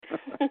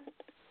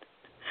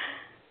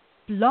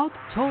Blog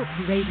Talk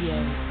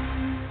Radio.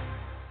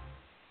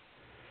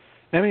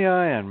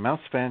 MEI and Mouse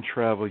Fan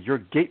Travel, your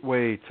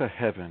gateway to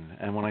heaven.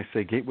 And when I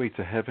say gateway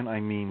to heaven, I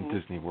mean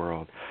Disney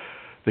World.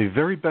 The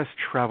very best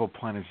travel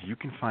planners you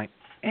can find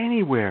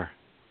anywhere,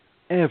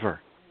 ever,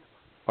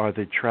 are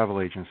the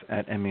travel agents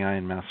at MEI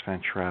and Mouse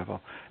Fan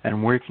Travel.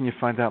 And where can you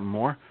find out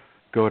more?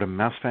 Go to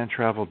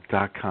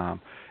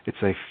mousefantravel.com.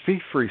 It's a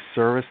fee-free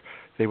service.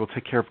 They will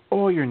take care of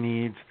all your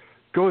needs.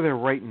 Go there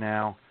right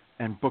now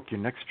and book your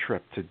next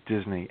trip to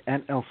Disney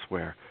and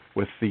elsewhere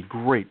with the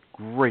great,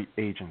 great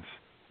agents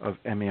of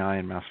MEI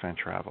and Mouse Fan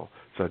Travel.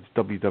 So it's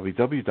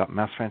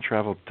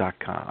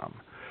www.mousefantravel.com.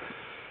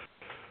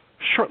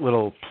 Short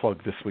little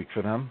plug this week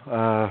for them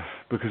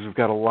because we've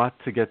got a lot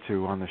to get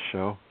to on the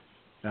show.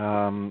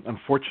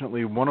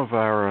 Unfortunately, one of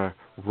our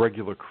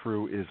regular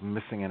crew is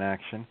missing in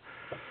action.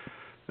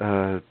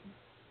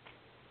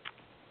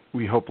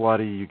 We hope,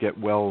 Lottie, you get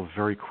well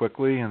very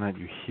quickly and that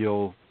you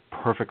heal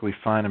perfectly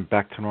fine and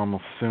back to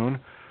normal soon.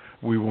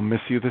 We will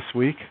miss you this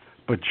week,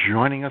 but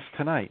joining us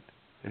tonight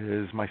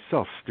is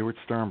myself, Stuart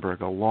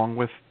Sternberg, along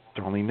with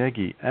Darlene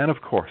Nagy, and,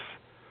 of course,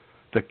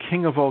 the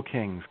king of all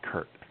kings,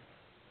 Kurt.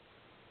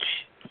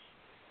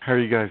 How are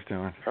you guys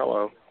doing?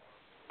 Hello.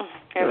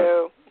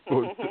 Hello.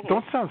 Well,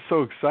 don't sound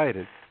so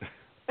excited.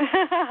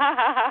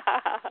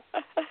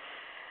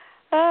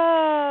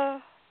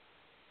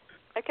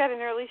 I got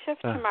an early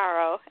shift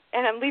tomorrow,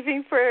 and I'm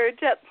leaving for a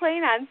jet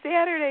plane on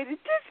Saturday to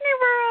Disney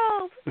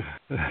World.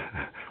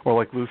 Or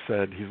like Lou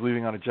said, he's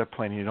leaving on a jet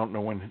plane. He doesn't know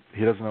when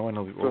he'll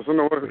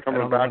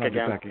coming back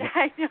again.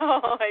 I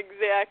know,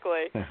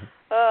 exactly.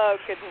 Oh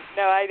goodness,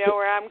 no, I know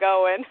where I'm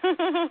going.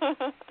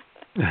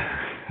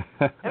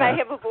 And I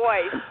have a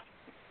voice.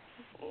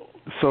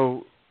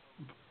 So,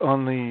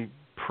 on the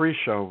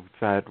pre-show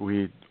that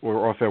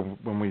or off air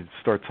when we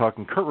start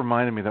talking, Kurt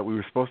reminded me that we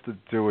were supposed to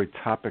do a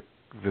topic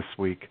this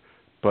week,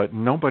 but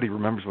nobody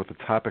remembers what the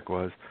topic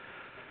was,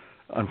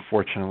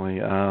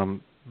 unfortunately.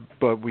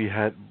 But we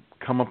had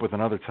come up with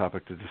another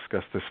topic to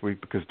discuss this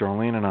week because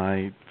Darlene and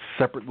I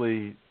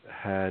separately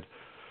had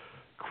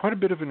quite a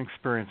bit of an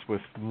experience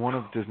with one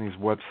of Disney's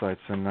websites,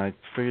 and I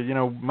figured,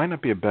 it might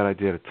not be a bad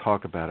idea to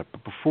talk about it.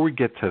 But before we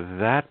get to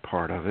that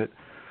part of it,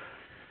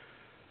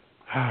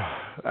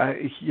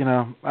 I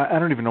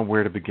don't even know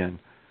where to begin.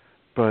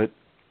 But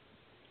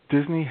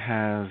Disney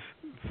has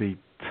the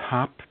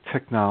top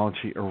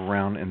technology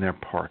around in their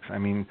parks. I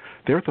mean,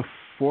 they're at the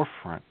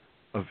forefront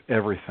of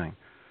everything.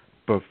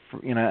 But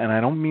and I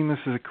don't mean this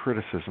as a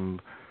criticism,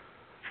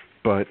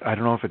 but I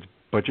don't know if it's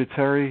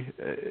budgetary,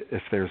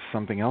 if there's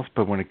something else.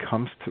 But when it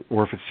comes to,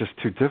 or if it's just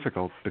too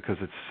difficult because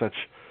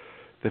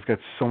they've got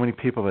so many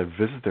people that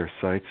visit their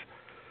sites.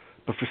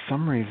 But for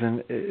some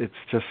reason, it's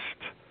just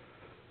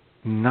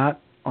not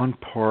on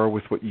par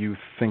with what you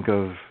think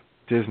of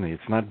Disney.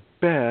 It's not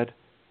bad.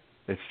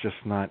 It's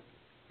just not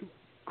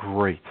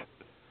great.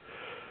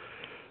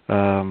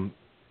 Do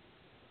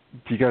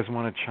you guys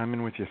want to chime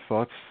in with your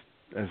thoughts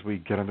as we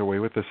get underway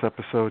with this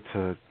episode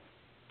to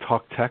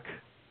talk tech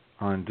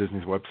on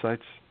Disney's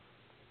websites?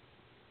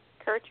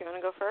 Kurt, you want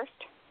to go first?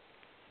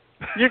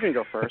 You can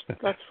go first.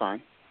 That's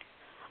fine.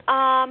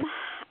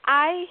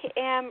 I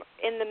am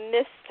in the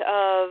midst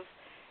of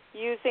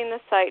using the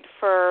site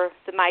for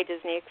the My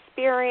Disney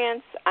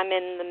Experience. I'm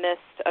in the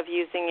midst of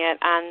using it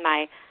on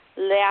my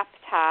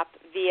laptop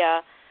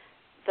via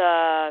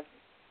the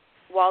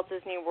Walt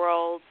Disney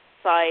World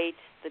site,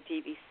 the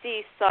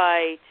DVC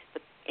site,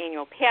 the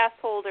annual pass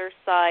holder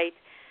site,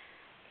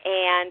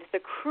 and the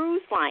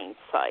cruise line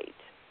site.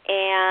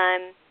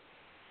 And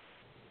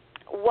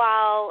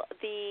while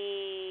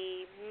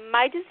the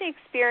My Disney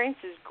Experience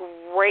is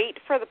great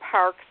for the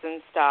parks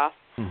and stuff,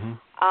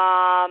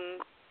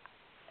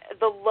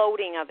 the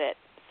loading of it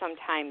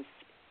sometimes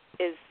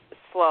is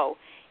slow.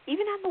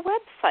 Even on the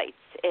websites,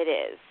 it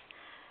is.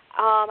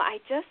 I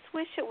just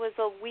wish it was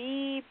a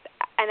wee,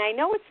 and I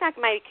know it's not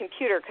my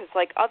computer because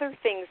like other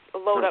things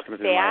load up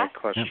fast. My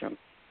question.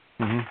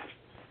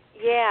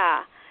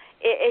 Yeah,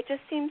 it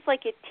just seems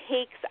like it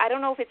takes. I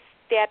don't know if it's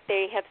that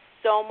they have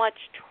so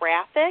much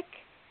traffic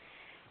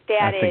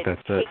that I think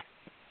that's it.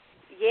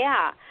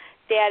 Yeah,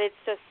 that it's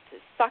just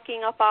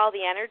sucking up all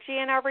the energy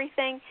and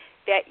everything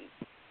that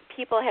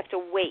people have to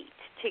wait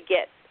to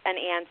get an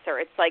answer.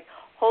 It's like,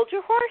 hold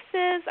your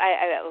horses.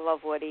 I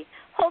love Woody.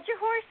 Hold your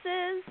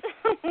horses.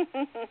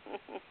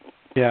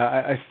 Yeah,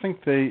 I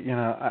think they,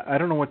 I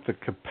don't know what the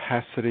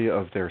capacity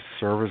of their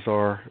servers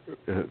are,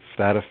 if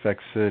that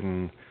affects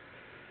it,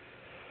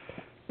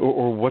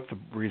 or what the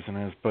reason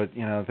is, but,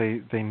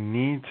 they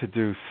need to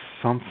do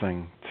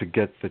something to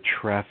get the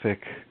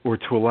traffic, or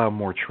to allow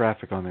more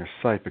traffic on their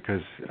site,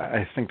 because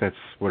I think that's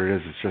what it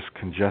is. It's just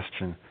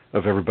congestion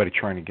of everybody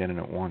trying to get in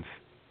at once.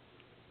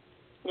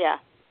 Yeah.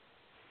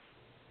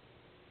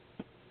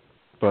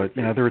 But,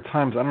 there are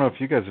times, I don't know if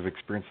you guys have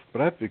experienced,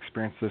 but I've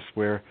experienced this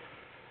where,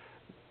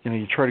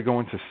 you try to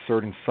go into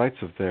certain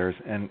sites of theirs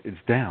and it's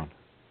down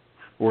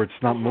or it's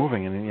not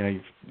moving.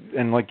 And,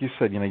 and like you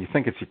said, you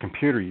think it's your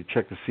computer. You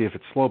check to see if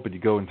it's slow, but you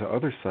go into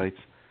other sites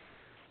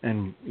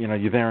and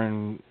you're there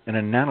in a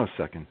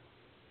nanosecond.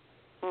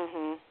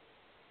 Mhm.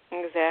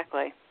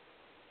 Exactly.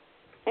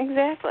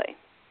 Exactly.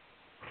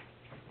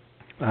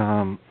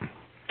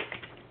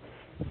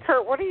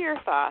 Kurt, what are your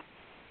thoughts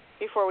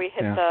before we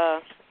hit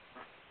the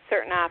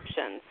certain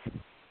options?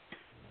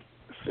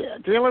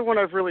 The only one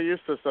I've really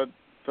used is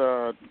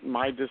the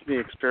My Disney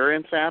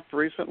Experience app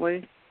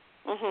recently,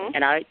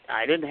 and I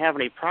didn't have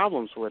any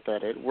problems with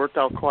it. It worked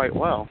out quite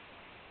well.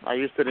 I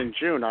used it in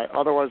June. I've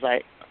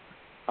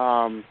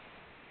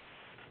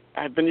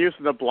been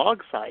using the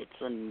blog sites,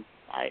 and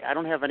I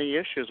don't have any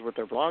issues with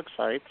their blog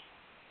sites.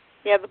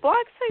 Yeah, the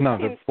blog site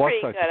seems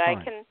pretty good.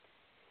 Fine.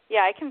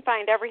 I can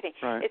find everything.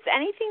 Right. It's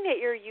anything that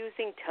you're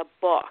using to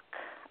book,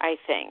 I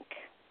think.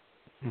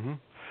 Mhm.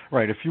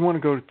 Right. If you want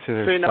to go to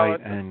their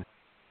site and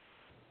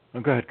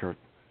go ahead, Kurt.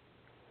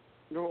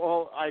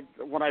 Well,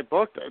 when I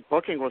booked,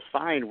 booking was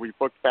fine. We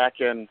booked back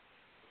in,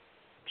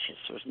 it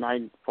was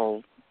it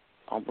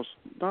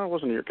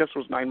wasn't a year. I guess it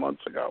was 9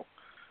 months ago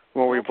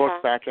when we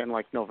booked back in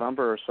like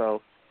November or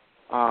so.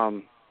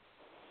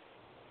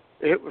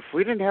 If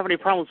we didn't have any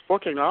problems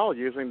booking at all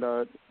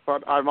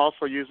but I'm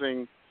also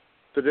using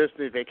the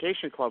Disney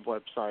Vacation Club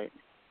website.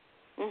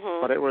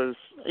 But it was,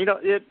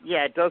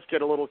 it does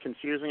get a little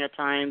confusing at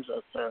times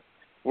as to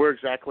where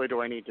exactly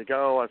do I need to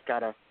go. I've got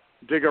to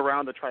dig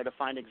around to try to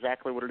find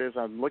exactly what it is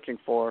I'm looking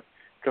for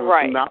because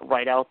it's not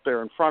right out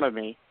there in front of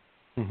me.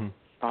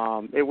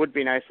 It would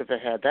be nice if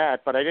it had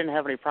that, but I didn't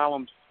have any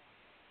problems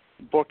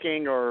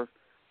booking or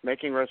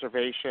making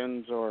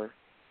reservations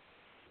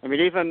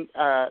even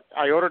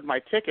I ordered my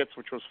tickets,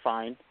 which was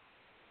fine,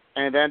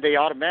 and then they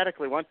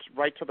automatically went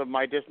right to the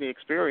My Disney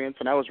Experience,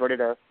 and I was ready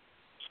to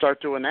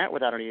start doing that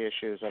without any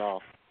issues at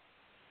all.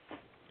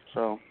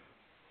 So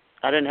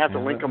I didn't have to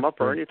link them up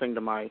or anything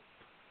to my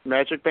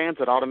Magic Bands.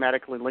 It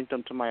automatically linked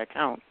them to my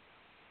account.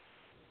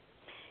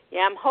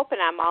 Yeah, I'm hoping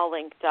I'm all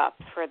linked up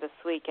for this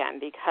weekend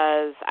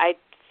because I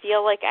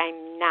feel like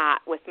I'm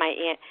not with my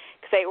aunt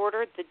because I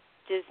ordered the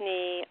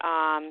Disney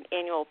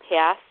annual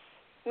pass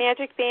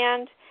Magic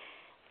Band,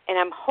 and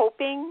I'm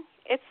hoping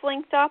it's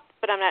linked up,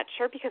 but I'm not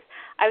sure because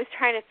I was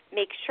trying to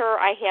make sure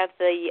I have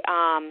the,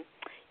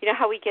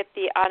 how we get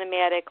the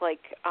automatic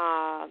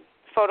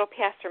photo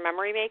pass or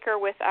memory maker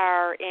with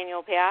our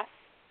annual pass?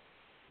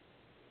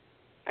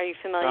 Are you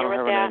familiar with that? I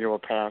don't have an annual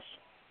pass.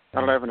 I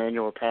don't have an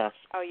annual pass.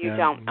 Oh, you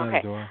don't?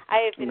 Okay. I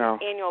have an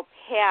annual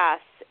pass,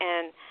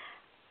 and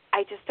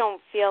I just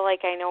don't feel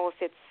like I know if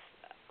it's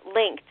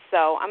linked,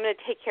 so I'm going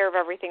to take care of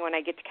everything when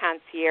I get to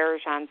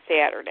concierge on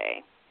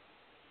Saturday.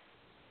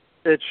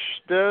 It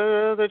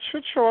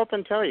should show up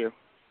and tell you.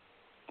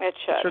 It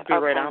should. It should be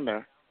right on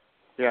there.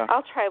 Yeah.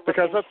 I'll try looking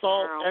because that's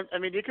tomorrow. all. I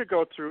mean, you could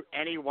go through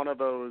any one of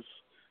those.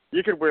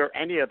 You could wear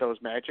any of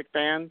those Magic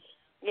Bands.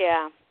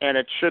 Yeah. And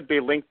it should be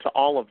linked to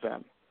all of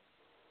them.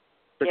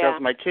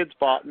 Because my kids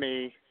bought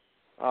me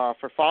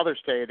for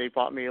Father's Day. They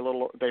bought me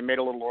They made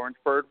a little orange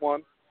bird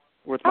one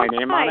with my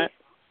name on it.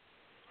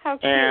 How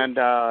cute. And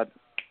all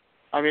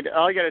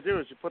you got to do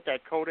is you put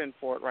that code in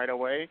for it right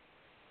away,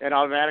 and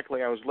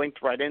automatically I was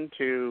linked right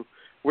into.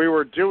 We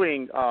were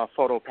doing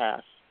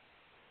PhotoPass,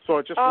 so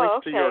it just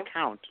links to your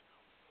account.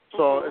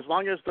 So as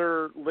long as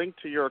they're linked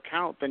to your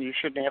account, then you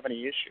shouldn't have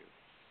any issue.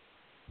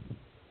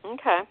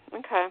 Okay.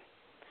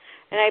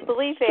 And I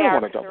believe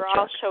they're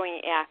all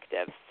showing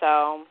active,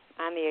 so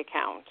on the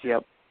account.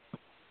 Yep.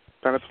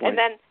 Then it's linked. And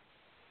then,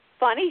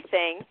 funny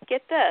thing,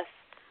 get this.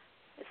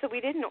 So we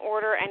didn't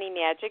order any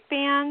Magic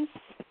Bands,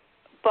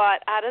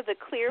 but out of the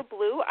clear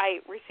blue, I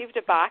received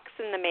a box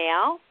in the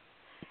mail,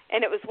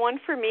 and it was one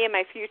for me and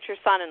my future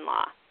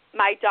son-in-law.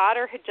 My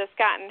daughter had just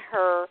gotten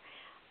her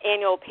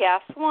annual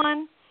pass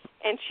one,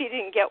 and she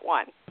didn't get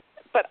one.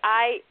 But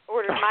I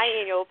ordered my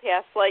annual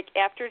pass,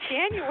 after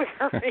January.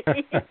 I'm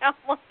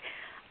like,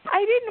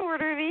 I didn't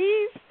order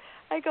these.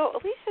 I go,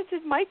 Alicia,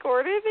 did Mike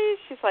order these?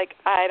 She's like,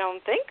 I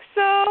don't think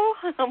so.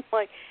 I'm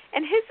like,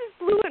 and his is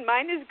blue and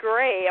mine is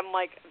gray. I'm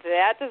like,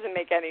 that doesn't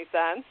make any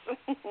sense.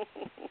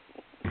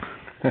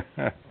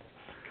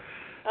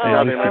 They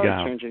might be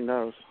changing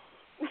those.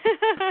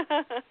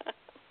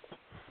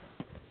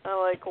 I'm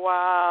like,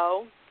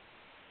 wow.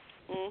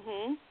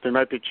 They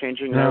might be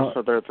changing those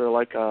so they're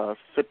like a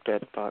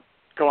Fitbit, but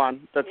go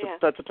on.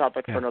 That's a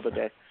topic for another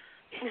day.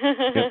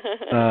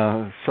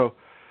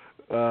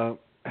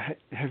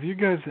 Have you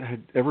guys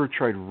ever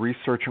tried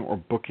researching or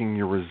booking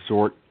your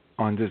resort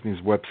on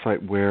Disney's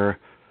website where,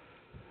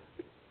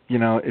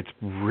 it's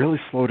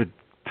really slow to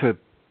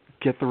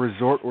get the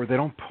resort, or they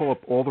don't pull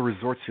up all the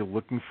resorts you're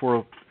looking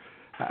for?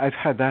 I've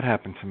had that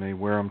happen to me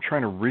where I'm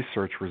trying to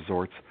research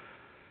resorts,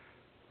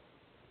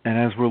 and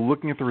as we're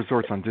looking at the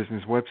resorts on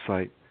Disney's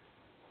website,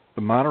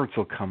 the moderates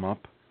will come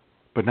up,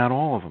 but not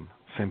all of them.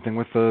 Same thing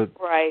with the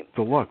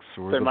deluxe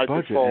or the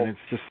budget, and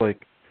it's just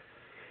like,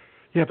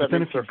 but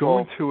then if you go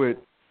into it,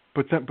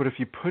 but if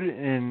you put it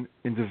in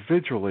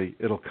individually,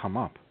 it'll come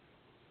up.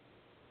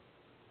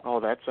 Oh,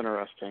 that's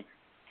interesting.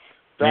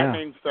 That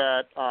means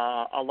that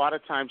a lot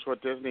of times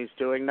what Disney's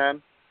doing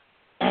then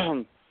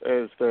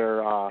is they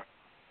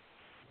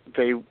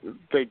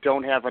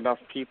don't have enough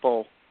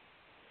people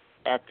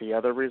at the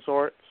other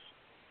resorts.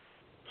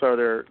 So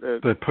they're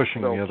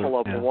pushing they'll the other. pull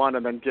up one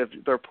and then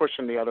they're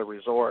pushing the other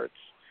resorts,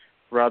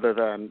 rather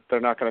than they're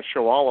not going to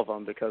show all of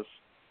them because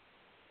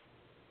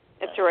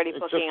it's already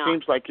booking. It just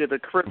seems like either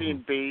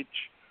Caribbean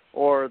Beach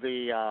or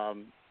the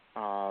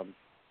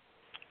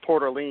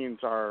Port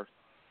Orleans are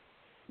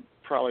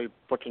probably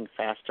booking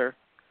faster.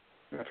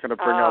 That's going to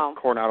bring up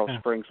Coronado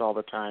Springs all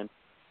the time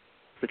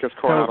because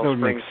Coronado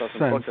Springs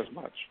doesn't book as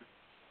much.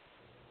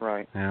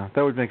 Right. Yeah,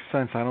 that would make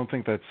sense. I don't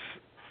think that's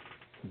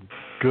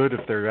good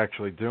if they're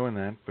actually doing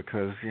that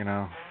because, you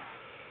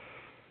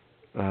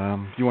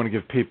want to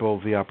give people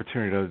the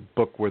opportunity to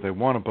book where they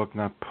want to book,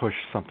 not push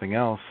something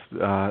else.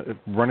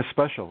 Run a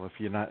special. If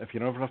you don't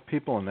have enough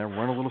people in there,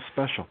 run a little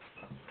special.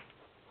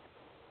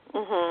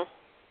 Mhm.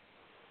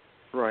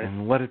 Right.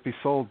 And let it be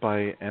sold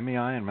by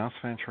MEI and Mouse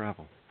Fan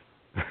Travel.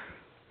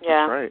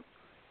 Yeah. Right.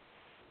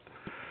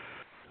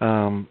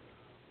 There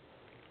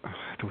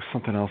was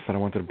something else that I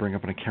wanted to bring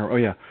up on a camera. Oh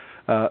yeah,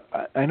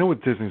 I know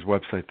with Disney's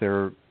website,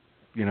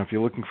 if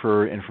you're looking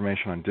for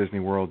information on Disney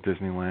World,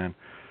 Disneyland,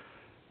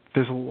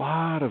 there's a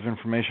lot of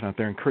information out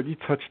there. And Kurt, you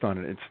touched on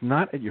it. It's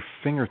not at your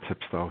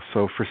fingertips though.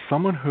 So for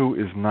someone who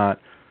is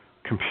not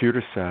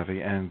computer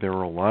savvy, and there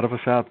are a lot of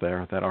us out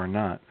there that are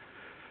not,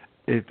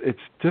 it's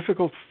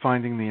difficult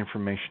finding the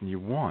information you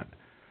want.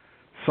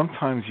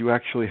 Sometimes you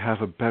actually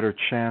have a better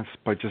chance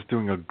by just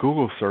doing a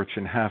Google search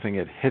and having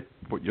it hit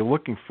what you're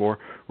looking for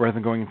rather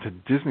than going into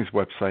Disney's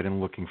website and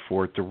looking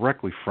for it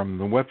directly from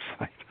the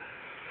website.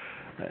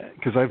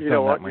 Because I've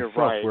done that myself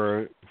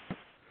where,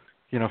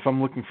 if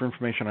I'm looking for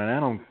information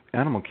on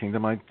Animal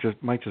Kingdom, I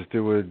might just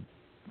do a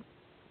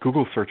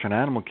Google search on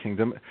Animal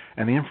Kingdom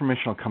and the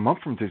information will come up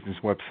from Disney's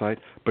website,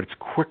 but it's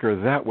quicker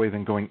that way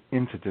than going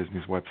into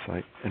Disney's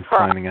website and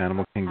finding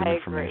Animal Kingdom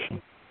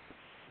information.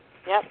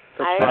 Yep,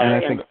 I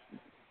think.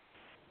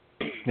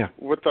 Yeah.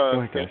 With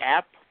the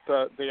app,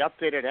 the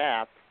updated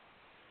app,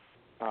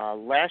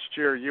 last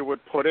year you would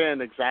put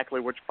in exactly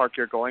which park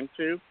you're going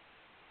to.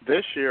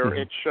 This year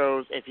it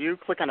shows, if you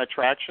click on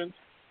attractions,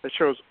 it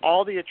shows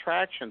all the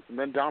attractions, and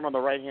then down on the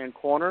right-hand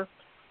corner,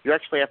 you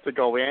actually have to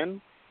go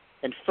in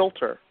and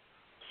filter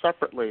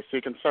separately, so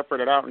you can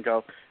separate it out and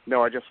go,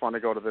 no, I just want to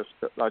go to this,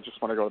 I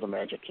just want to go to the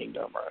Magic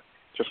Kingdom, or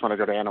just want to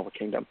go to Animal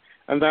Kingdom,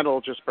 and then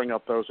it'll just bring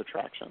up those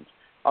attractions.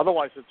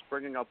 Otherwise, it's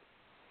bringing up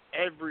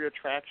every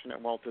attraction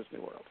at Walt Disney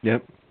World.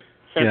 Yep.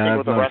 Same thing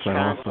with the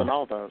restaurants and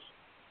all those.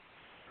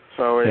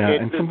 So they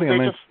just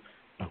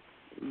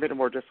made it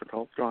more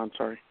difficult. Go on,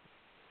 sorry.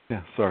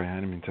 Yeah, sorry, I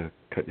didn't mean to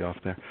cut you off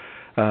there.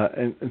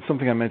 And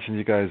something I mentioned to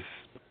you guys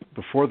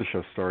before the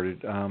show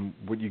started,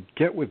 what you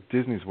get with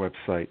Disney's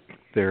website,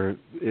 there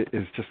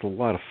is just a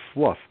lot of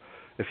fluff.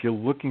 If you're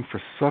looking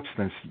for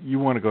substance, you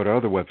want to go to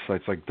other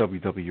websites like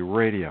WDW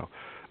Radio,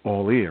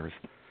 All Ears.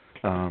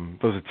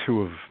 Those are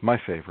two of my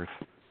favorites.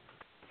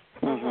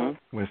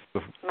 With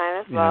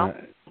mine as well.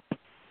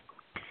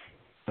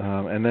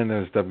 And then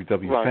there's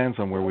WW Fan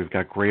Zone, where we've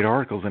got great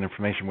articles and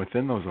information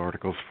within those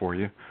articles for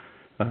you.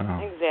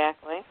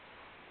 Exactly.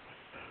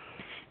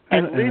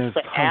 And there's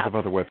tons of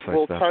other websites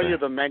will out tell there. you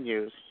the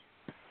menus.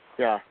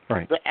 Yeah.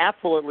 Right. The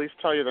app will at least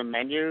tell you the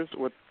menus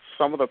with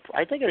some of the.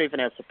 I think it even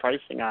has the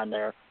pricing on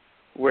there,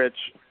 which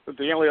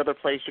the only other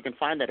place you can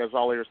find that is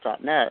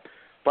allears.net.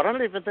 But I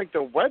don't even think the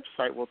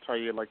website will tell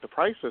you like the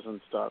prices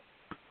and stuff.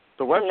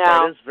 The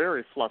website is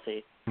very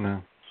fluffy.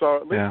 No. So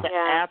at least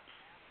the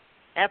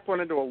app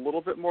went into a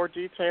little bit more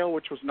detail,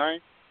 which was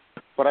nice.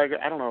 But I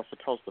don't know if it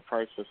tells the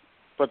prices.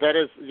 But that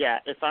is,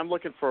 if I'm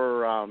looking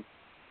for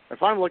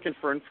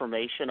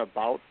information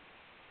about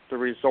the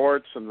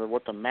resorts and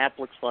what the map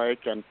looks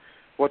like and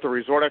what the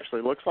resort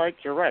actually looks like,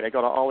 you're right. I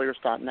go to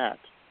allears.net.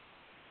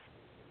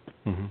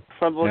 Mm-hmm.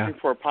 If I'm looking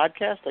for a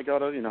podcast, I go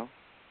to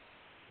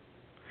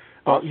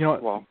Well, I don't knew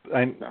want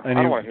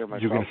to hear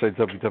myself. you were going to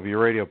say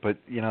WW Radio, but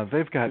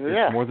they've got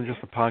it's more than just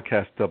a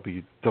podcast.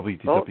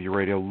 WDW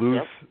Radio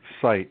Lou's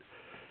site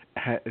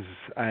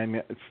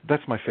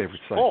that's my favorite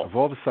site of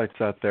all the sites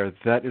out there.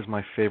 That is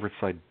my favorite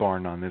site,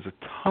 bar none. There's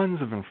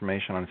tons of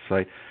information on the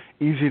site,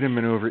 easy to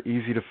maneuver,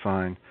 easy to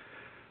find.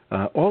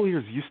 All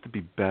Ears used to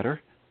be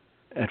better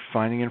at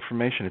finding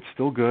information. It's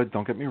still good.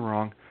 Don't get me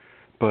wrong,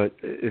 but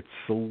it's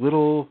a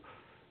little.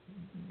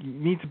 You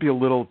need to be a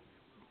little.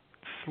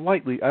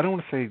 Slightly, I don't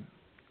want to say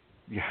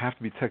you have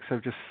to be tech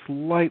savvy, just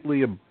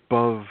slightly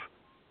above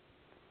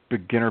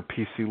beginner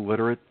PC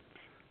literate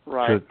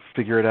to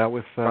figure it out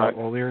with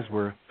All Ears,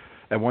 where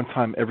at one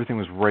time everything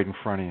was right in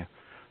front of you.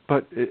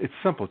 But it's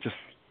simple. Just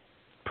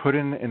put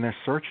in their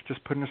search,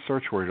 just put in a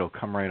search word, it'll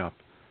come right up.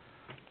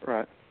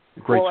 Right.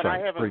 Great site. Well, and I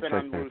haven't been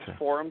on Lou's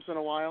forums in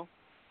a while.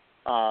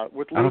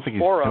 With Lou's I don't think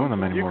he's forums, doing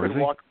them anymore, is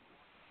he?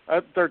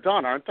 They're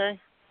done, aren't they?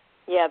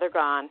 Yeah, they're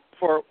gone.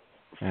 For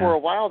a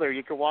while there,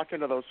 you could walk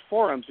into those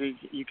forums.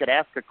 You could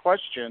ask a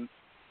question,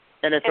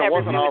 and if it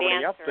wasn't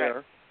already up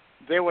there,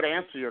 they would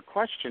answer your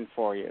question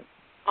for you.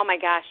 Oh my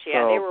gosh,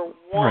 yeah, they were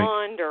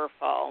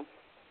wonderful.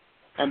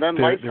 And then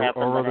life happened.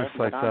 There are other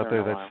sites out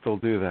there that still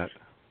do that.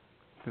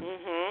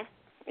 Mhm.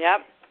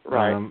 Yep.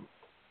 Right.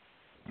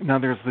 Now,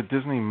 there's the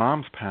Disney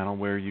Moms panel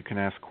where you can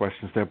ask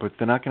questions there, but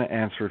they're not going to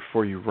answer it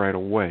for you right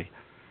away.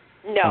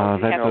 No,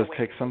 that does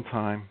take some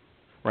time.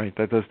 Right,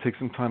 that does take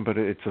some time, but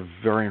it's a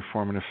very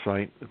informative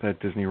site that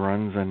Disney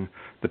runs, and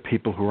the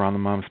people who are on the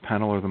Moms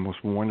panel are the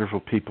most wonderful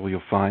people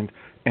you'll find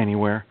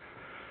anywhere.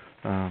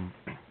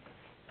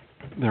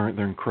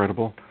 They're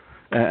incredible,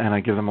 and I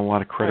give them a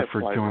lot of credit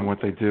for doing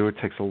what they do. It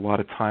takes a lot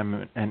of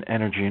time and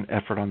energy and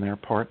effort on their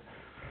part.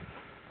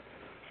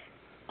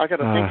 I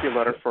got a thank you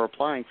letter for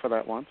applying for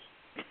that once.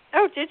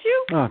 Oh, did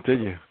you? Oh, did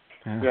you?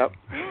 Yeah. Yep.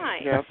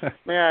 Nice. Yep.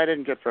 Yeah, I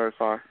didn't get very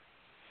far.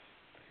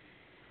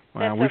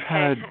 Wow, That's we've okay.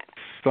 had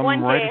some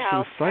One writers day for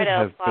I'll the site try to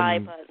have apply,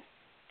 been. but...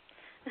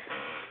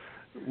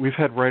 We've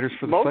had writers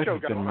for the Mojo site who've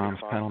got been a Moms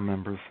far. panel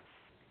members.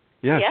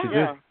 Yeah, Yeah. she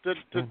did.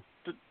 Yeah.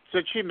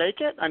 Did she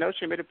make it? I know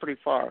she made it pretty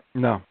far.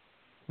 No,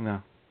 she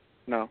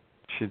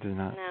did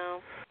not.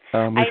 No. We've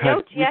I know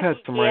we've had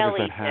Jackie some writers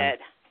Gailey that have. did.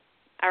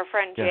 Our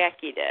friend Yes.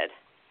 Jackie did.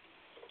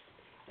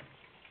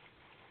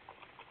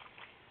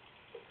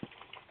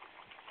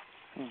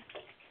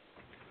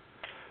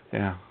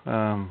 Yeah.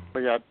 But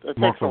yeah, it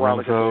Mark takes a while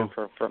to get the Lorenzo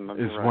info from them.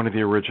 is one of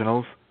the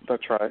originals,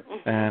 That's right.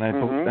 and I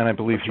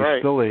believe That's he's right.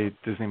 still a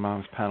Disney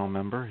Moms panel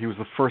member. He was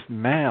the first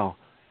male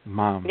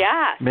mom.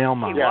 Yeah, Male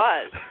mom. he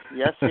was.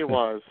 Yes, he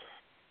was.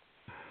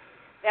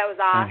 That was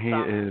awesome.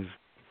 And he is.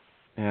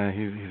 Yeah,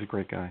 he's a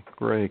great guy.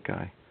 Great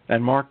guy.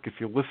 And Mark, if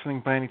you're listening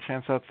by any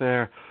chance out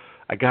there,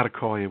 I got to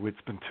call you. It's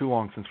been too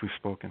long since we've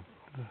spoken.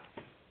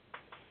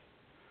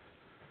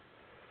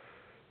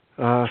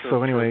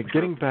 So anyway,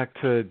 getting back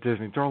to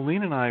Disney,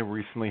 Darlene and I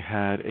recently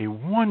had a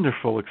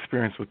wonderful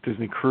experience with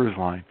Disney Cruise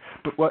Line.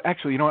 But well,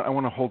 actually, you know what? I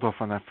want to hold off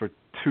on that for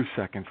 2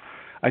 seconds.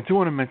 I do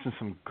want to mention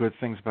some good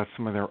things about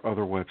some of their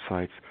other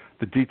websites.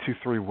 The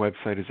D23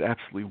 website is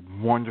absolutely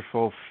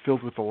wonderful,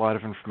 filled with a lot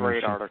of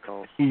information. Great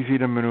articles. Easy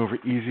to maneuver,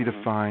 easy to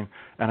find.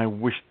 And I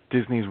wish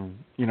Disney's,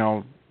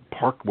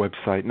 park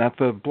website, not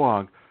the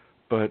blog,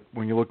 but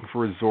when you're looking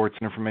for resorts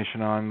and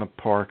information on the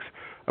parks,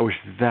 I wish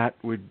that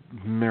would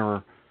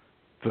mirror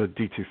the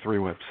D23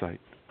 website.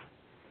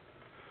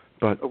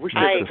 But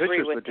I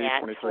agree with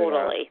that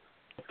totally.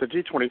 The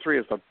D23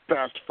 is the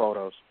best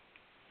photos.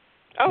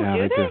 Oh, yeah,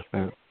 do they?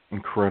 They're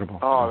incredible.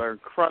 Oh, they're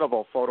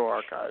incredible photo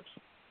archives.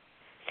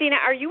 See, now,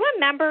 are you a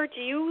member?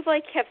 Do you,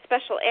 have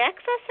special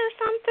access or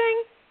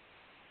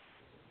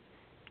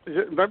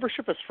something?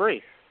 Membership is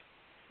free.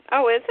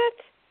 Oh, is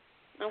it?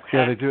 Okay.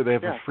 Yeah, they do. They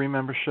have a free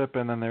membership,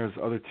 and then there's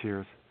other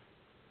tiers.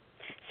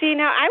 See,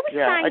 now, I was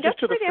signed up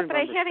for the that, but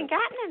I membership. haven't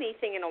gotten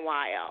anything in a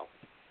while.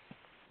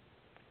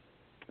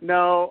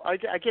 No, I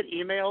get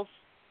emails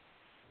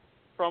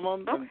from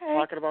them and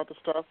talking about the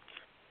stuff,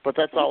 but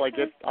that's all I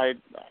get. I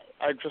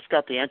just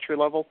got the entry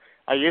level.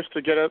 I used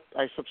to get it.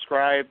 I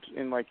subscribed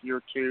in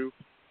year 2.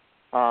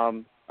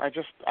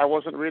 I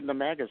wasn't reading the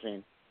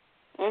magazine.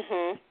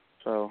 Mhm.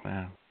 So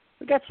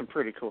we got some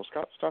pretty cool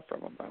stuff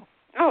from them though.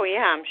 Oh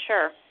yeah, I'm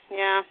sure.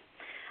 Yeah,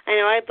 I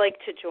know. I'd like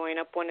to join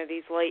up one of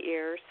these light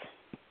years.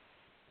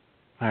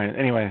 All right.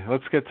 Anyway,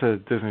 let's get to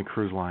Disney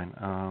Cruise Line.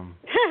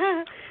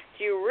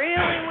 Do you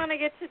really want to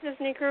get to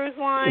Disney Cruise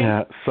Line?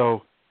 Yeah.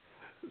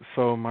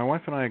 So my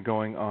wife and I are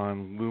going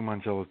on Lou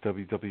Mangello's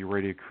WDW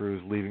radio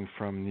cruise, leaving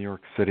from New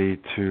York City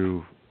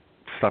to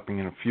stopping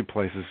in a few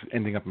places,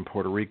 ending up in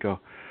Puerto Rico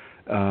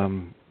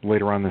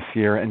later on this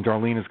year. And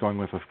Darlene is going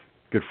with a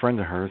good friend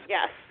of hers.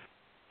 Yes.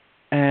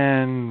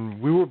 And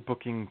we were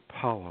booking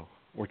Palo,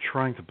 or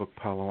trying to book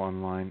Palo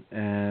online,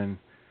 and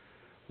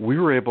we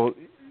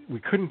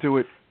couldn't do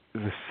it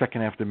the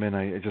second after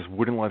midnight. It just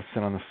wouldn't let us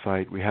in on the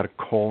site. We had to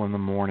call in the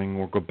morning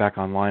or go back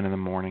online in the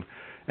morning.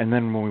 And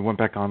then when we went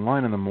back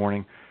online in the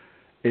morning,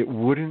 it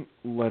wouldn't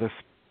let us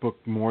book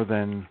more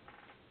than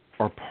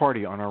our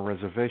party on our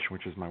reservation,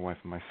 which is my wife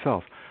and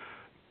myself.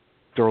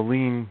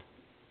 Darlene,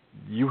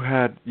 you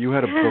had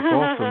a book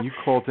also, and you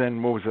called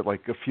in, what was it,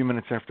 a few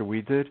minutes after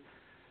we did?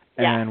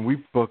 Yeah. And we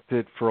booked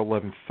it for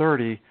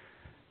 11:30,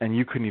 and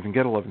you couldn't even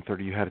get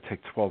 11:30. You had to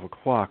take 12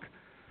 o'clock.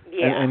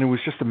 Yeah. And it was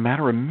just a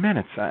matter of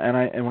minutes.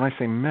 And when I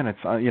say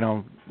minutes,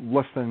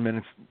 less than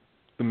minutes,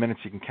 the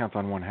minutes you can count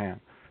on one hand.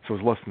 So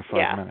it was less than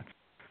 5 minutes.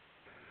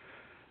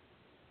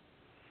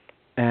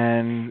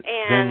 And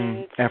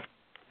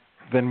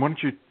then why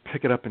don't you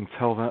pick it up and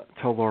tell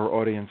our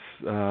audience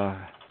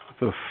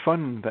the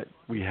fun that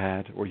we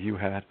had, or you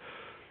had,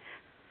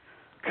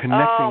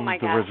 connecting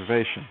the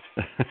reservation.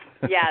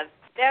 Yes,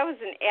 that was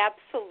an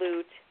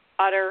absolute,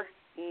 utter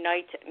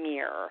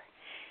nightmare.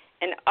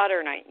 An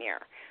utter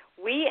nightmare.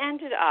 We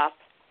ended up,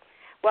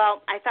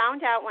 I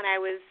found out when I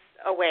was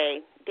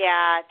away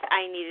that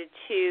I needed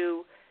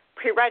to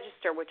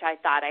pre-register, which I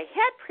thought I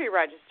had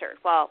pre-registered.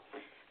 Well,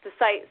 the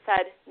site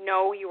said,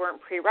 no, you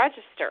weren't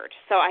pre-registered.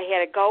 So I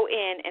had to go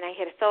in and I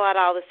had to fill out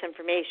all this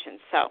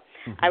information. So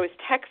I was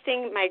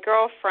texting my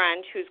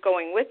girlfriend who's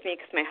going with me,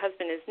 because my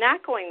husband is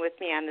not going with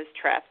me on this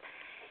trip,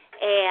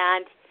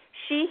 and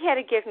she had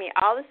to give me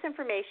all this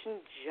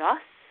information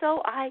just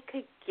so I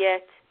could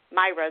get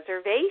my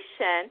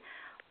reservation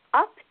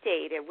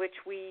updated, which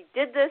we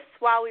did this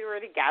while we were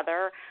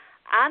together.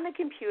 on the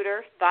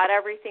computer, thought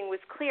everything was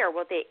clear.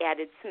 Well, they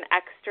added some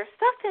extra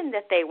stuff in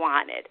that they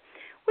wanted,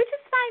 which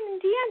is fine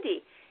and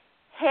dandy.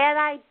 Had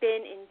I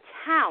been in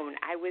town,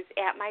 I was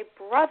at my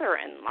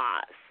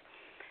brother-in-law's.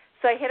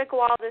 So I had to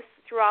go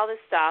through all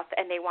this stuff,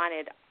 and they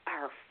wanted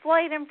our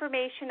flight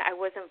information. I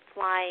wasn't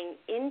flying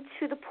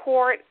into the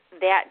port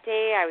that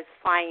day. I was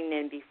flying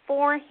in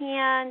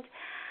beforehand,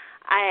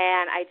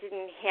 and I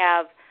didn't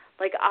have,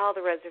 all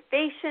the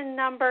reservation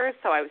numbers,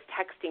 so I was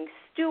texting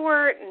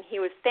Stuart, and he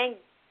was, thank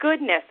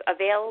goodness,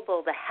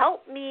 available to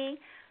help me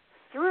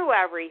through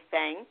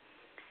everything.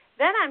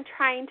 Then I'm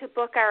trying to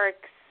book our,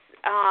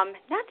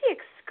 not the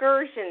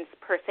excursions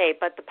per se,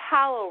 but the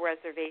Palo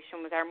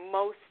reservation was our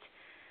most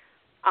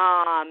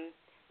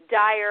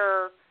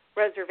dire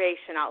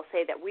reservation, I'll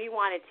say, that we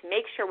wanted to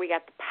make sure we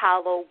got the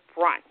Palo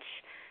brunch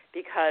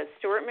because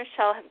Stuart and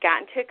Michelle have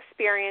gotten to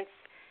experience,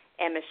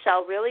 and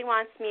Michelle really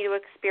wants me to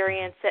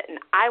experience it, and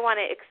I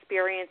want to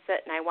experience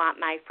it, and I want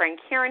my friend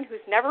Karen,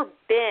 who's never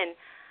been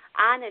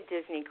on a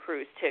Disney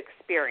cruise, to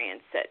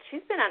experience it.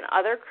 She's been on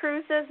other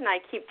cruises, and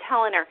I keep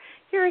telling her,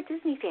 you're a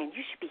Disney fan,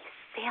 you should be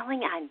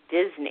sailing on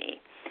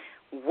Disney.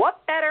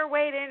 What better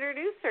way to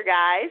introduce her,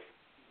 guys,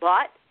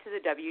 but to the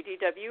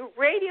WDW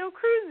Radio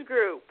Cruise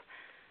Group.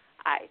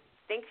 I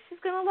think she's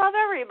going to love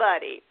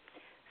everybody.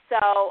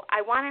 So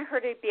I wanted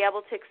her to be able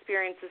to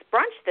experience this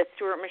brunch that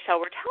Stuart and Michelle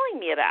were telling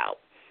me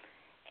about.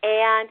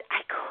 And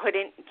I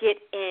couldn't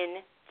get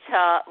into,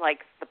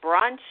 the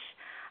brunch.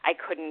 I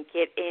couldn't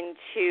get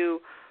into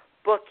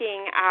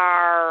booking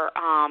our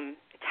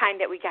time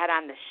that we got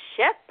on the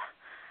ship.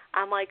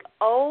 I'm like,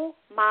 oh,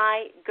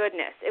 my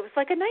goodness. It was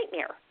like a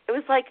nightmare. It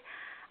was like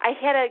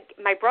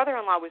my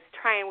brother-in-law we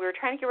were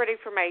trying to get ready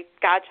for my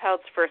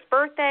godchild's first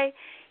birthday.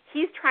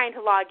 He's trying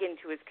to log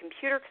into his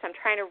computer because I'm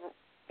trying to,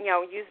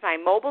 use my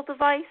mobile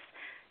device.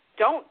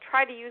 Don't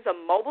try to use a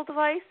mobile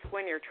device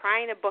when you're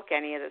trying to book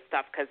any of this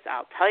stuff because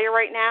I'll tell you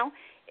right now,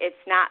 it's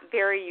not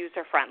very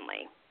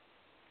user-friendly.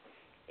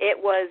 It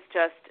was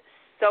just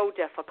so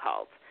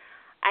difficult.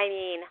 I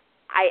mean,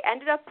 I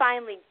ended up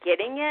finally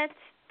getting it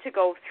to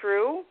go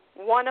through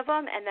one of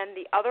them, and then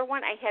the other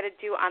one I had to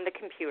do on the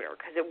computer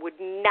because it would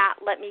not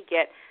let me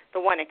get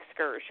the one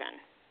excursion.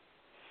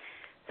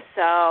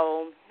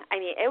 So, I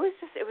mean, it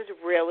was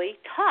really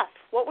tough.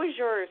 What was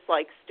yours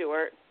like,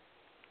 Stuart?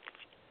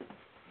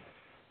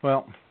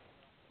 Well,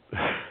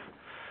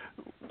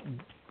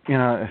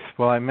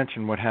 I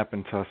mentioned what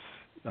happened to us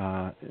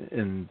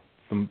in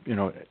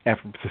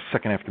after the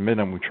second after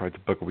midnight when we tried to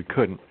book it, we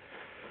couldn't.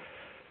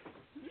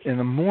 In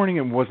the morning,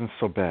 it wasn't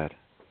so bad.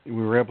 We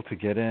were able to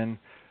get in,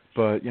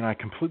 but I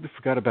completely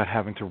forgot about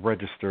having to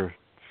register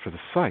for the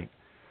site,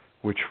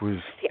 which was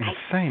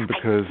insane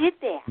because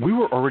we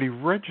were already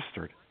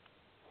registered.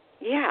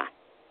 Yeah.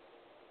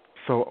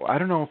 So I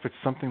don't know if it's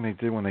something they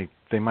did when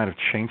they might have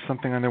changed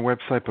something on their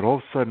website, but all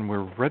of a sudden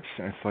we're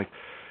registered. It's like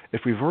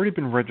if we've already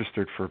been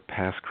registered for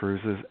past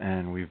cruises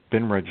and we've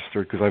been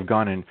registered, because I've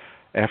gone in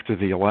after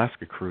the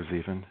Alaska cruise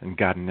even and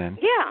gotten in.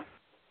 Yeah.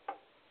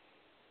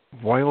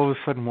 Why all of a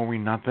sudden were we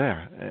not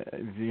there?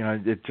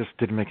 It just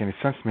didn't make any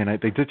sense to me. And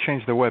they did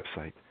change their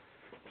website,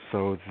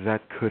 so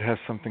that could have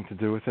something to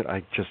do with it.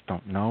 I just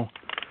don't know.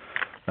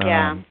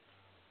 Yeah.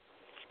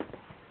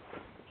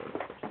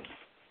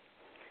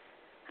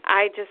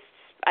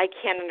 I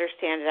can't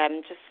understand it.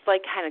 I'm just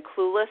kind of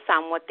clueless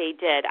on what they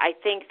did. I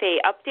think they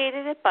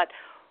updated it, but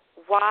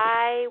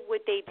why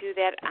would they do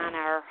that on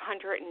our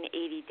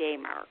 180-day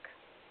mark?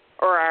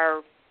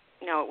 Or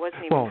it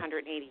wasn't even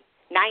 180,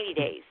 90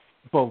 days.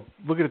 Well,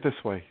 look at it this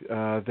way.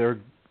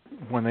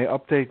 When they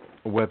update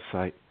a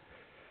website,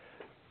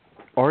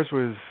 ours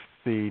was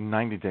the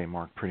 90-day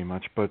mark pretty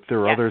much, but there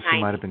are others 90.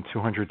 Who might have been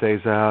 200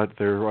 days out.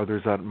 There are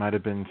others that might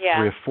have been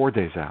 3 or 4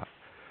 days out.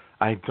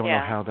 I don't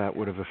know how that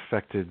would have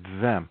affected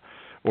them,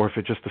 or if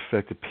it just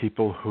affected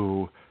people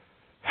who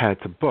had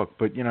to book.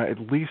 But, at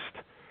least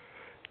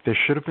there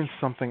should have been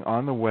something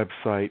on the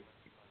website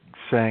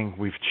saying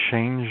we've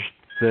changed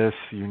this,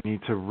 you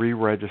need to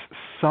re-register,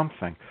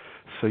 something.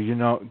 So,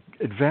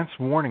 advance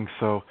warning.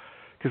 So,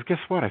 because guess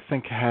what? I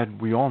think had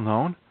we all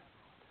known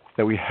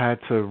that we had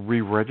to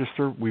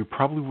re-register, we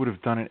probably would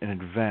have done it in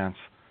advance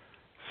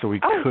so we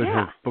could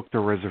have booked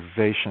our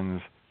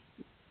reservations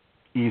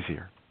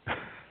easier.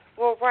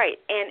 Well, right,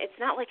 and it's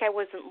not like I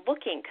wasn't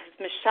looking because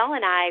Michelle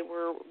and I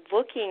were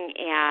looking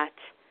at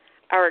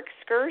our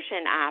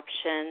excursion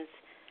options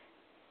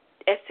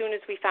as soon as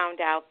we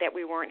found out that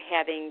we weren't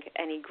having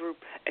any group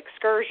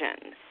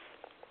excursions.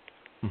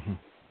 Mm-hmm.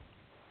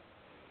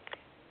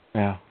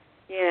 Yeah.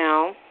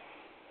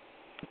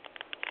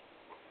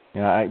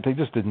 Yeah, they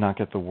just did not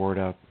get the word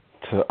out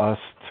to us,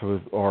 to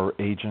our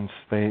agents.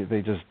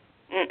 They just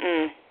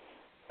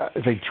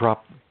they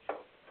dropped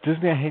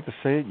Disney. I hate to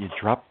say it, you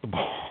dropped the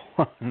ball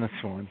on this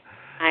one.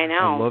 I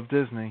know. I love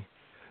Disney.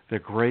 They're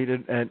great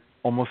at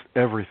almost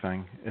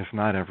everything, if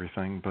not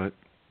everything. But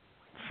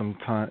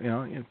sometimes,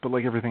 but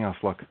like everything else,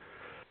 look,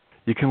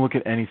 you can look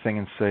at anything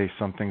and say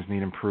some things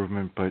need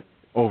improvement, but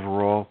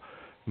overall,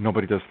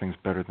 nobody does things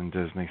better than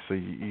Disney. So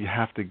you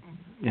have to,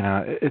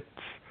 it's.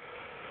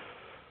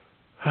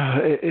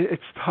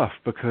 It's tough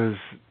because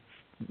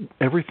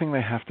everything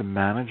they have to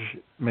manage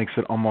makes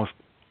it almost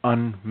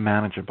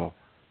unmanageable.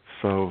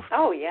 So,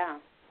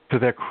 to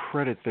their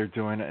credit, they're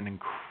doing an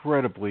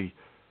incredibly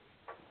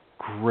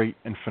great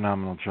and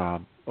phenomenal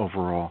job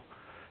overall.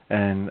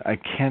 And I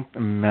can't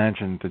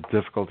imagine the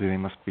difficulty they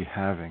must be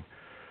having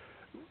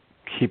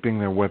keeping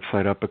their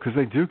website up, because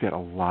they do get a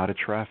lot of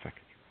traffic.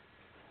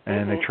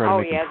 And they try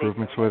to make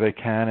improvements where they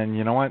can. And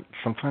you know what?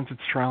 Sometimes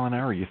it's trial and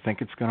error. You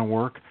think it's going to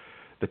work.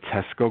 The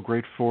tests go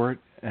great for it.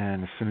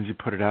 And as soon as you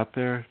put it out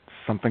there,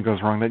 something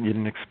goes wrong that you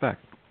didn't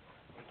expect.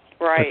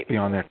 Right. That's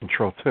beyond their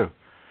control, too.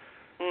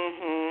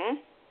 Mhm.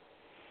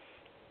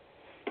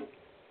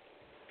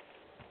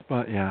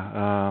 But,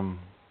 yeah,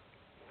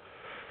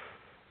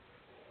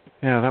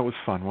 that was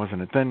fun,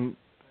 wasn't it? Then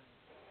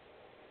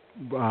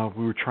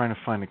we were trying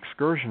to find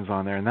excursions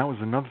on there, and that was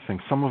another thing.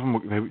 Some of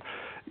them,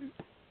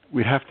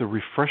 we'd have to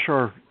refresh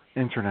our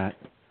internet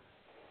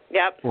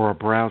or a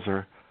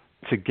browser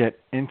to get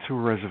into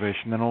a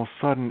reservation. Then all of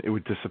a sudden, it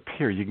would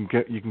disappear. You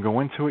can go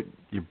into it,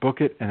 you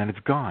book it, and then it's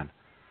gone.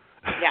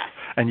 Yes.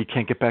 And you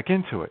can't get back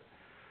into it.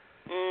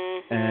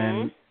 Mhm.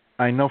 And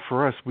I know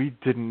for us, we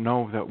didn't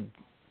know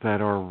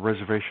that our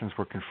reservations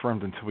were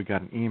confirmed until we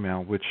got an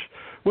email, which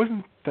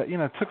wasn't that,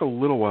 it took a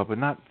little while, but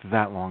not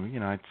that long.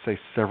 I'd say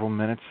several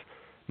minutes,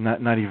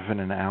 not even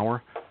an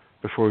hour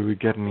before we would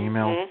get an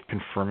email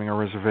confirming our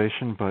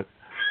reservation. But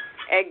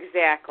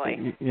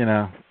exactly,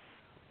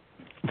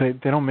 they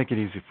don't make it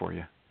easy for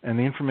you, and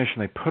the information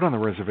they put on the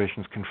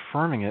reservations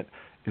confirming it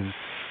is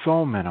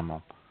so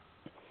minimal.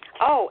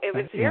 Oh, it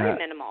was very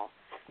minimal.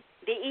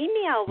 The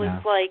email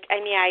was like,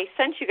 I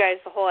sent you guys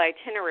the whole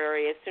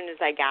itinerary as soon as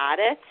I got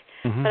it.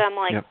 Mm-hmm. But I'm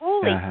like,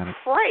 holy crap.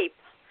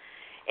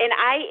 And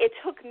it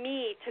took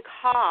me to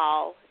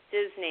call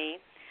Disney.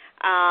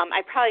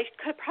 I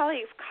could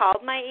have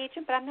called my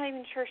agent, but I'm not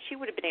even sure she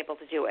would have been able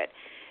to do it.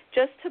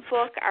 Just to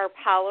book our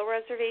Apollo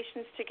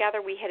reservations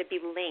together, we had to be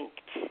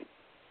linked.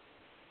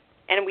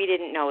 And we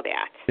didn't know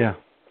that. Yeah,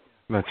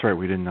 that's right.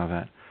 We didn't know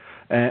that.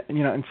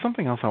 And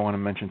something else I want to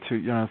mention,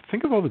 too.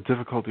 Think of all the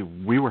difficulty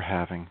we were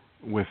having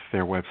with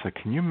their website.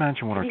 Can you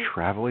imagine what our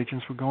travel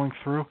agents were going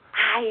through?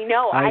 I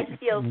know. I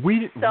feel we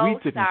didn't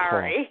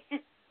sorry.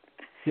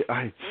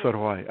 Call. So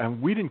do I.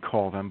 And we didn't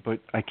call them,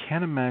 but I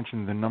can't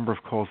imagine the number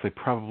of calls they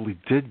probably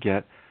did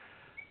get.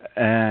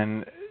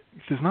 And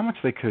there's not much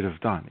they could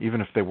have done,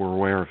 even if they were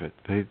aware of it.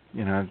 They,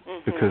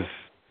 because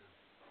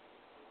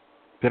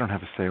they don't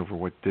have a say over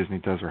what Disney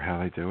does or how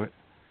they do it.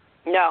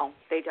 No,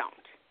 they don't.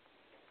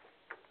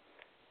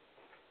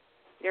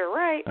 You're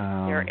right.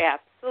 You're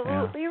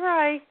absolutely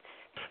right.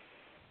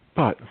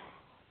 But,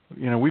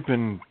 we've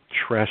been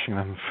trashing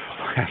them for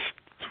the last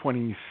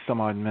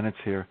 20-some-odd minutes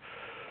here.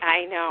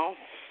 I know.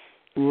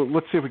 Well,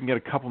 let's see if we can get a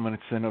couple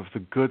minutes in of the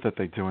good that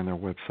they do in their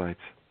websites.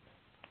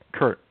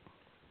 Kurt,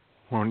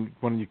 why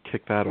don't you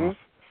kick that off?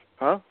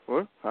 Huh?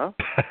 What? Huh?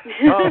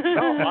 No,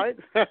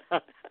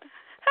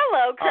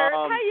 Hello, Kurt.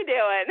 How you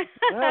doing?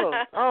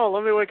 Hello.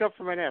 Let me wake up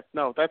from my nap.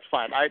 No, that's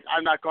fine.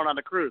 I'm not going on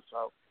the cruise,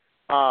 so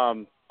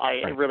I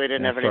really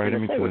didn't have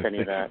anything to say with any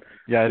of that.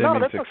 Yeah, I didn't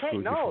mean that's to okay.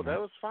 No, that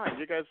was fine.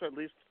 You guys at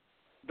least.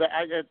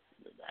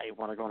 I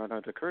want to go on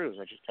another cruise.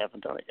 I just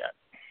haven't done it yet.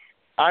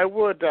 I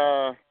would.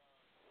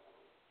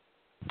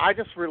 I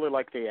just really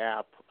like the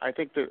app. I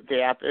think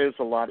the app is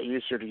a lot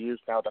easier to use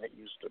now than it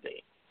used to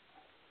be.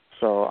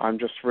 So I'm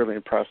just really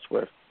impressed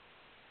with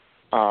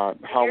how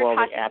well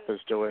the app is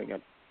doing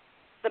it.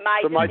 The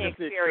My Disney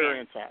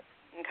Experience app.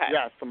 Okay.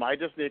 Yes, the My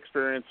Disney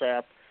Experience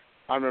app.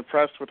 I'm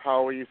impressed with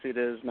how easy it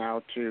is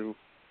now to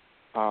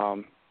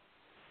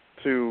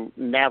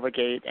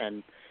navigate,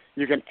 and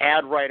you can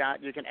add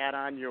on. You can add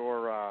on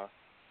your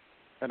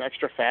an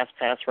extra fast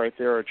pass right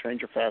there, or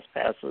change your fast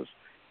passes.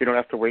 You don't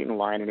have to wait in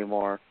line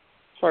anymore.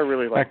 So I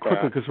really like that.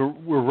 Quickly, because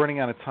we're running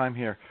out of time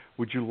here.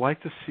 Would you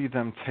like to see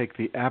them take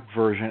the app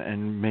version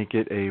and make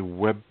it a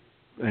web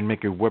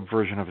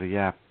version of the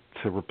app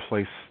to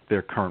replace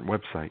their current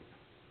website?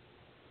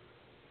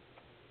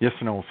 Yes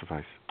or no will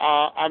suffice.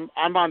 I'm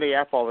on the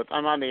app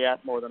I'm on the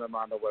app more than I'm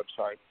on the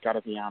website. Got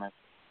to be honest.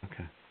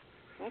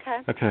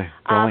 Okay,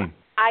 Darlene.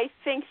 I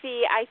think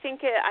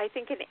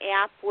an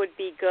app would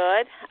be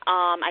good.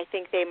 I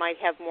think they might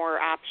have more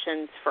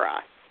options for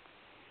us.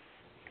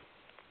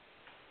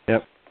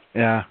 Yep.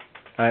 Yeah,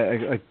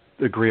 I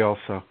agree.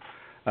 Also,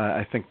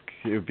 I think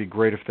it would be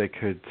great if they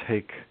could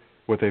take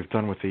what they've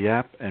done with the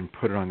app and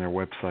put it on their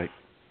website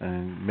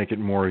and make it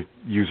more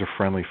user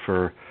friendly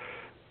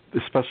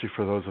especially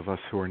for those of us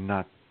who are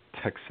not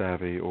tech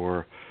savvy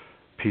or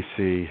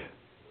PC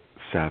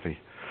savvy.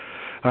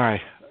 All right,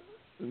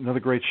 another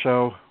great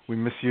show. We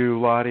miss you,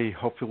 Lottie.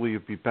 Hopefully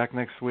you'll be back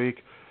next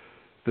week.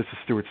 This is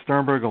Stuart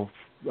Sternberg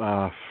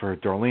for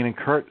Darlene and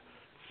Kurt.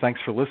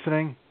 Thanks for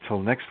listening. Till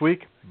next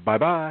week,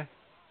 bye-bye.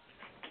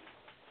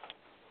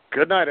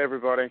 Good night,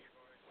 everybody.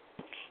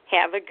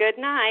 Have a good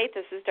night.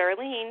 This is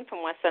Darlene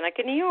from West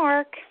Seneca, New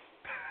York.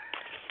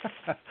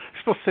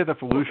 Still say that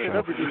for Lou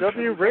Show.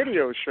 WDW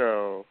radio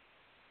show.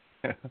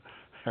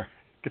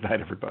 Good night,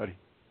 everybody.